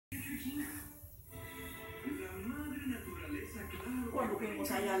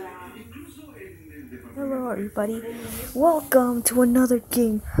Hello everybody, welcome to another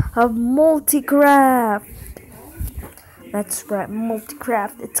game of Multicraft. That's right,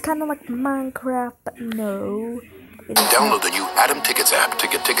 Multicraft. It's kind of like Minecraft, but no. Download the new Atom Tickets app to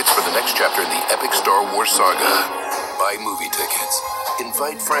get tickets for the next chapter in the epic Star Wars saga. Buy movie tickets,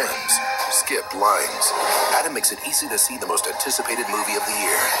 invite friends, skip lines. Atom makes it easy to see the most anticipated movie of the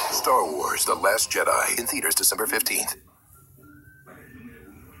year, Star Wars: The Last Jedi, in theaters December 15th.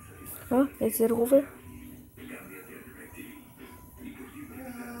 Huh? Is it over?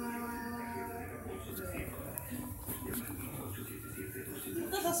 ¿Qué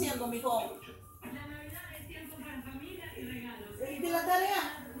estás haciendo, mijo? ¿Y la tarea?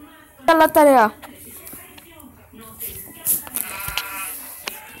 La tarea.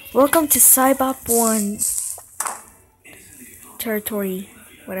 Welcome to Cybop 1 territory,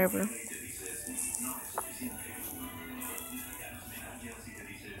 whatever.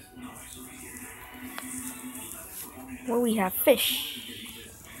 Where we have fish.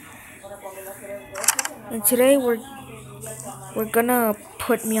 And today we're gonna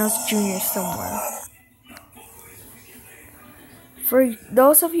put Meowz Jr. somewhere. For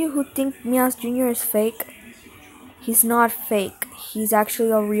those of you who think Meowz Jr. is fake, he's not fake. He's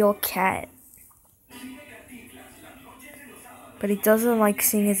actually a real cat. But he doesn't like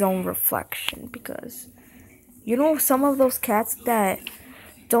seeing his own reflection because, you know, some of those cats that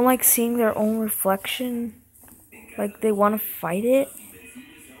don't like seeing their own reflection, like they want to fight it.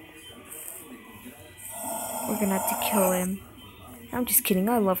 We're gonna have to kill him. I'm just kidding,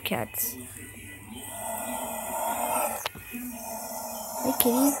 I love cats. Hey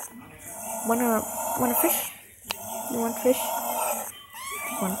kitty, wanna fish? You want fish?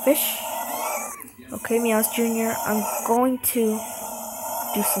 Want fish? Okay, Meowz Jr., I'm going to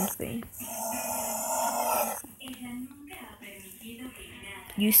do something.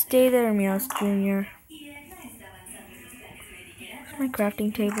 You stay there, Meowz Jr. Where's my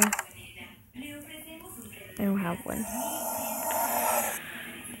crafting table? I don't have one.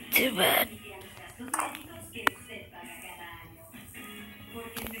 Too bad.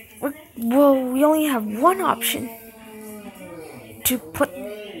 Well, we only have one option to put.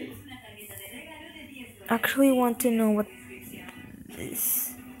 Actually, want to know what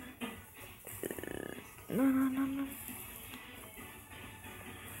this. No.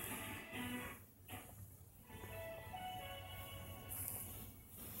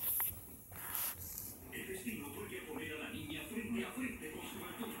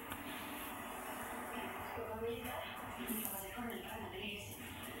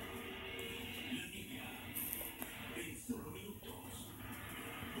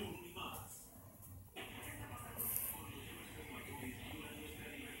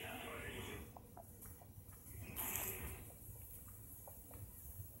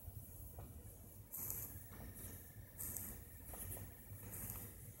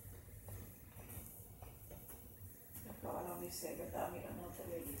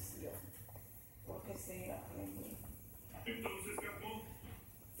 Entonces, Capó,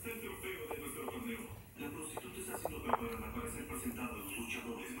 sé el trofeo de nuestro torneo. La prostituta está siendo preparada para ser presentada a los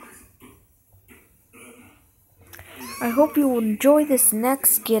luchadores más. I hope you will enjoy this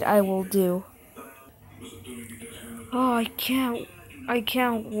next skit I will do. Oh, I can't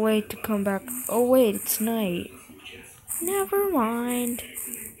wait to come back. Oh wait, it's night. Never mind.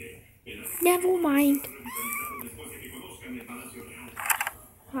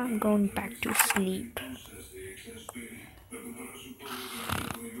 I'm going back to sleep.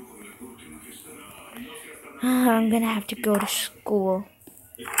 I'm gonna have to go to school.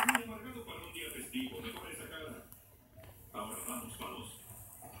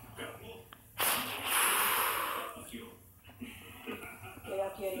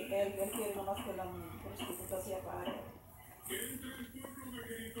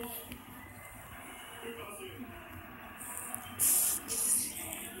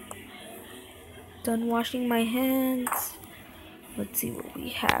 Done washing my hands. Let's see what we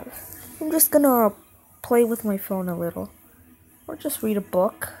have. I'm just gonna play with my phone a little, or just read a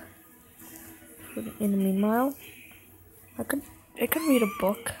book. In the meanwhile, I could read a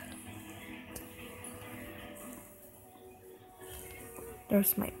book.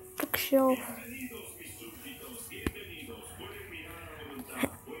 There's my bookshelf.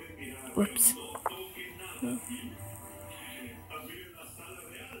 Whoops.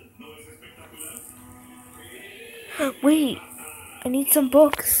 Wait, I need some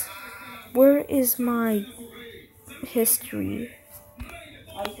books. Where is my history?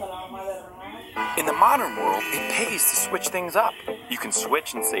 In the modern world, it pays to switch things up. You can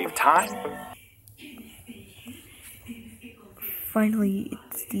switch and save time. Finally,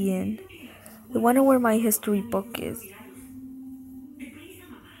 it's the end. I wonder where my history book is.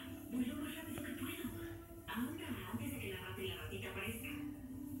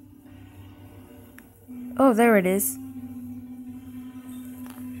 Oh, there it is.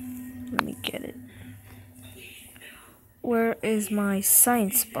 Let me get it. Where is my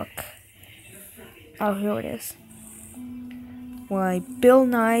science book? Oh, here it is. Why, Bill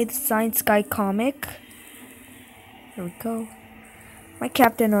Nye the Science Guy comic. Here we go. My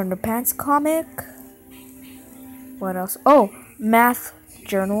Captain Underpants comic. What else? Oh, math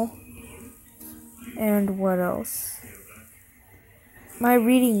journal. And what else? My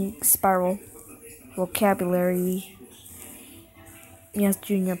reading spiral. Vocabulary. Yes,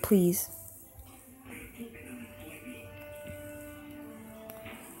 Junior, please.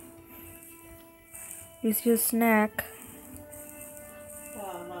 Here's your snack.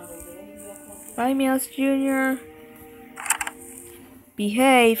 Bye, Meows Junior.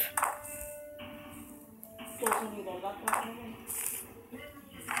 Behave.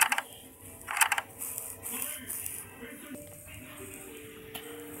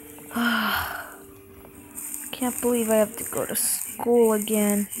 Can't believe I have to go to school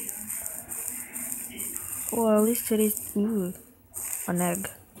again. Well, at least today's an egg.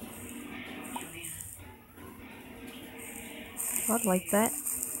 I'd like that.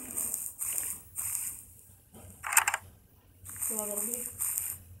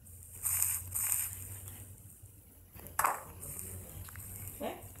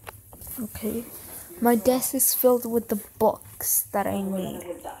 Okay. My desk is filled with the books that I need.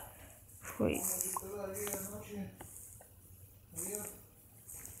 Wait.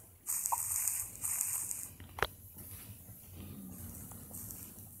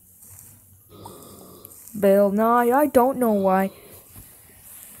 Bill Nye, I don't know why.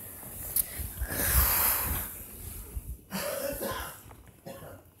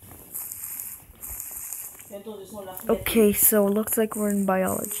 Okay, so it looks like we're in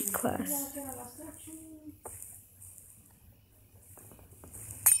biology class.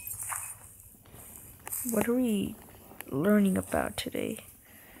 What are we learning about today?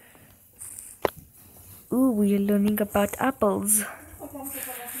 Ooh, we are learning about apples.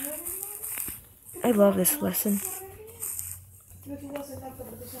 I love this lesson. Blah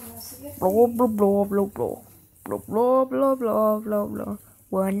blah blah blah blah blah blah blah blah blah blah.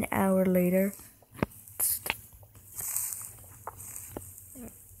 1 hour later.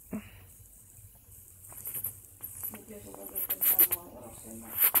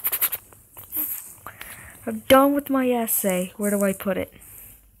 I'm done with my essay. Where do I put it?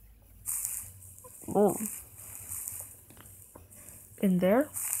 Oh. In there?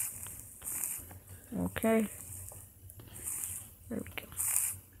 Okay. There we go.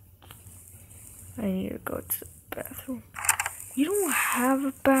 I need to go to the bathroom. You don't have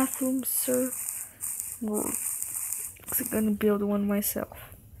a bathroom, sir? Well, I'm gonna build one myself.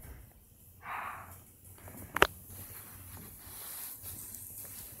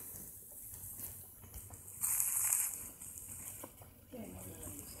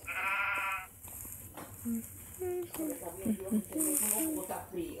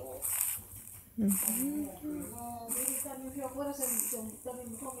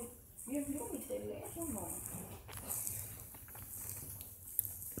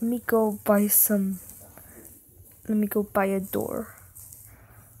 Let me go buy some. Let me go buy a door.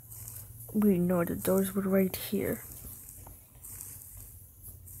 Wait, no, the doors were right here.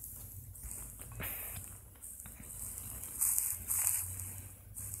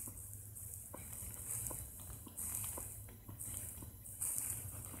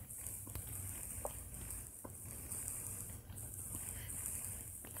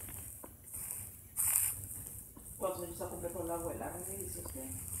 ¿Cuántos años cumple con la abuela? ¿Qué dice usted?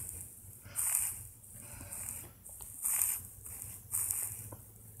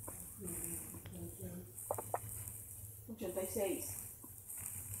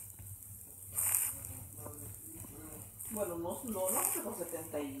 Bueno, no, pero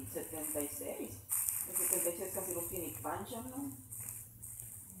 76. El 76 casi los tiene pancha, ¿no?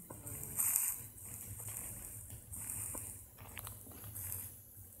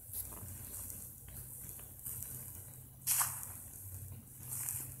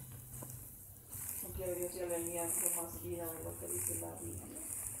 Aunque Dios ya le añade más vida de lo que dice la Biblia.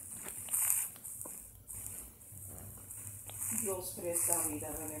 Dios presta vida,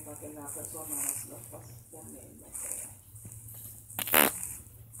 René, para que la persona las pase también, no crea.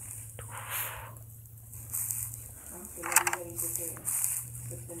 Aunque la Biblia dice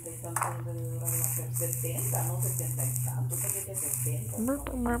que 70 y tantos debe durar la persona. 70, no 70 y tantos, ¿por qué que 70?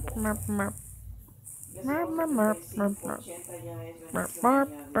 Ya Merp, si merp, merp, 75, merp, 80 ya es merp, beneficio merp,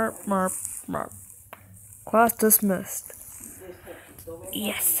 mañana. merp, merp. Class dismissed. Es poquito, venga,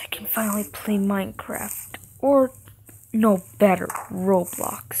 Yes, I can ustedes finally sí. play Minecraft. Or, no, better,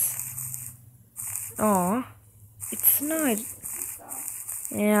 Roblox. Aw, it's not.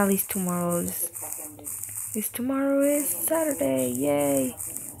 Yeah, at least tomorrow is Saturday. Yay.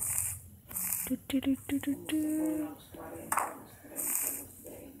 Do, do, do, do, do, do. Los 40, los 30, los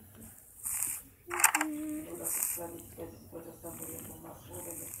 20. Pero las estadísticas después están muriendo más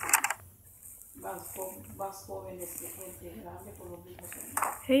jóvenes. Más jóvenes que gente grande por los mismos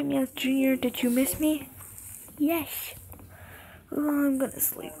años. Hey, Meows Jr., did you miss me? Yes. Oh, I'm gonna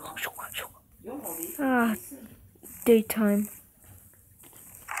sleep. Yo no dije, Ah, daytime.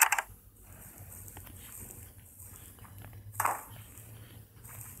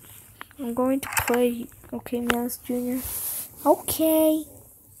 I'm going to play. Okay, Meows Jr. Okay.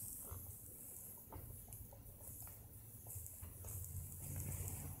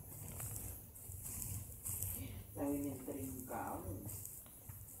 está bien intrincado.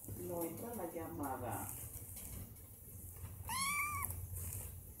 No entra la llamada.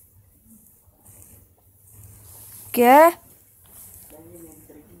 ¿Qué? Está bien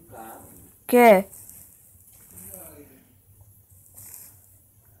intrincado. ¿Qué?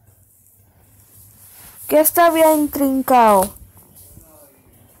 ¿Qué está bien trincado?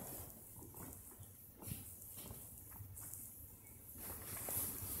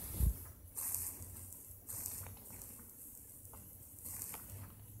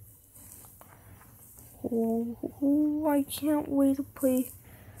 Oh, I can't wait to play.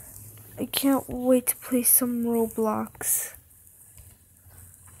 I can't wait to play some Roblox.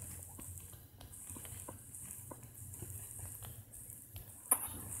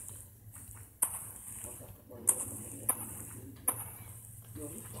 Yo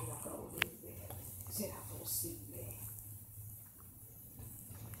ahorita lo acabo de ver. ¿Será posible?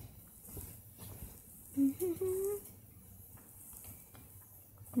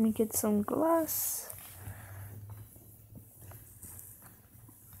 Let me get some glass.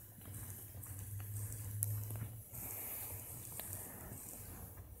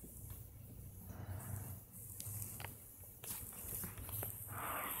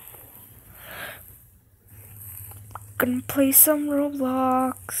 Gonna play some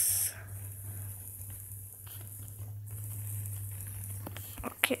Roblox.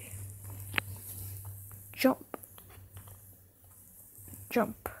 Okay. Jump.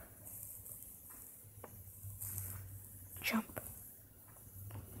 Jump. Jump.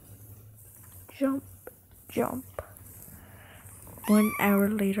 Jump. Jump. 1 hour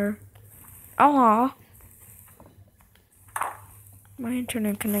later. Aw. My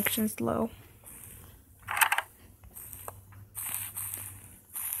internet connection's low.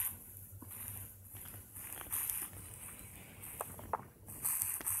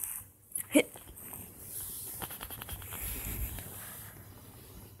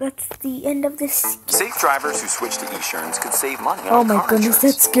 That's the end of this. Safe drivers who switch to Esurance could save money on Oh my car goodness,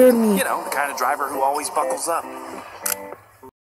 insurance. that scared me. You know, the kind of driver who always buckles up.